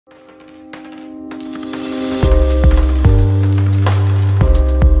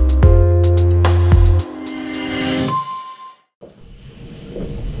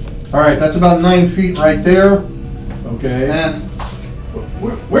right, that's about 9 feet right there. Okay. And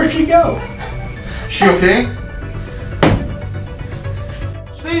Where'd she go? she okay?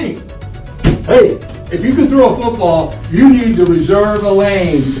 Steve! Hey, if you can throw a football, you need to reserve a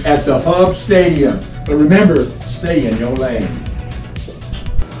lane at the Hub Stadium. But remember, stay in your lane.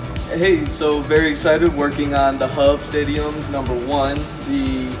 Hey, so very excited working on the Hub Stadium #1,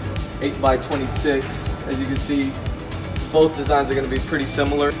 the 8x26. As you can see, both designs are going to be pretty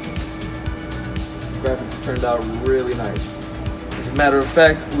similar. The graphics turned out really nice. As a matter of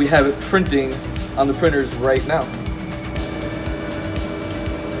fact, we have it printing on the printers right now.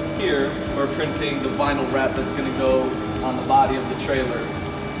 Here, we're printing the vinyl wrap that's going to go on the body of the trailer.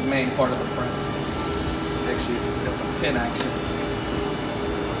 It's the main part of the print. Actually, got some pin action.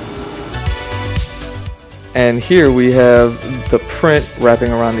 And here we have the print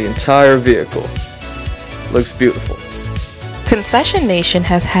wrapping around the entire vehicle. Looks beautiful. Concession Nation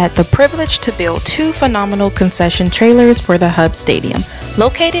has had the privilege to build 2 phenomenal concession trailers for the Hub Stadium,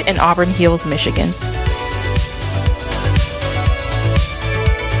 located in Auburn Hills, Michigan.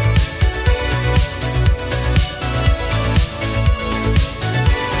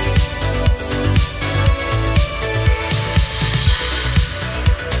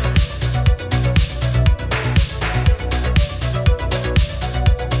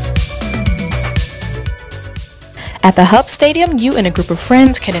 At the Hub Stadium, you and a group of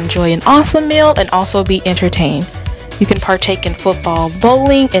friends can enjoy an awesome meal and also be entertained. You can partake in football,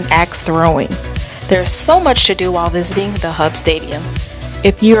 bowling, and axe throwing. There's so much to do while visiting the Hub Stadium.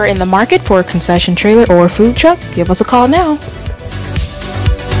 If you are in the market for a concession trailer or a food truck, give us a call now.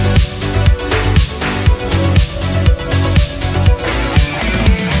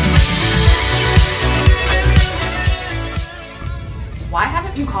 Why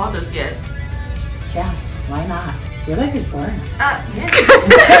haven't you called us yet? Yeah, why not? Your leg is burning. Yes.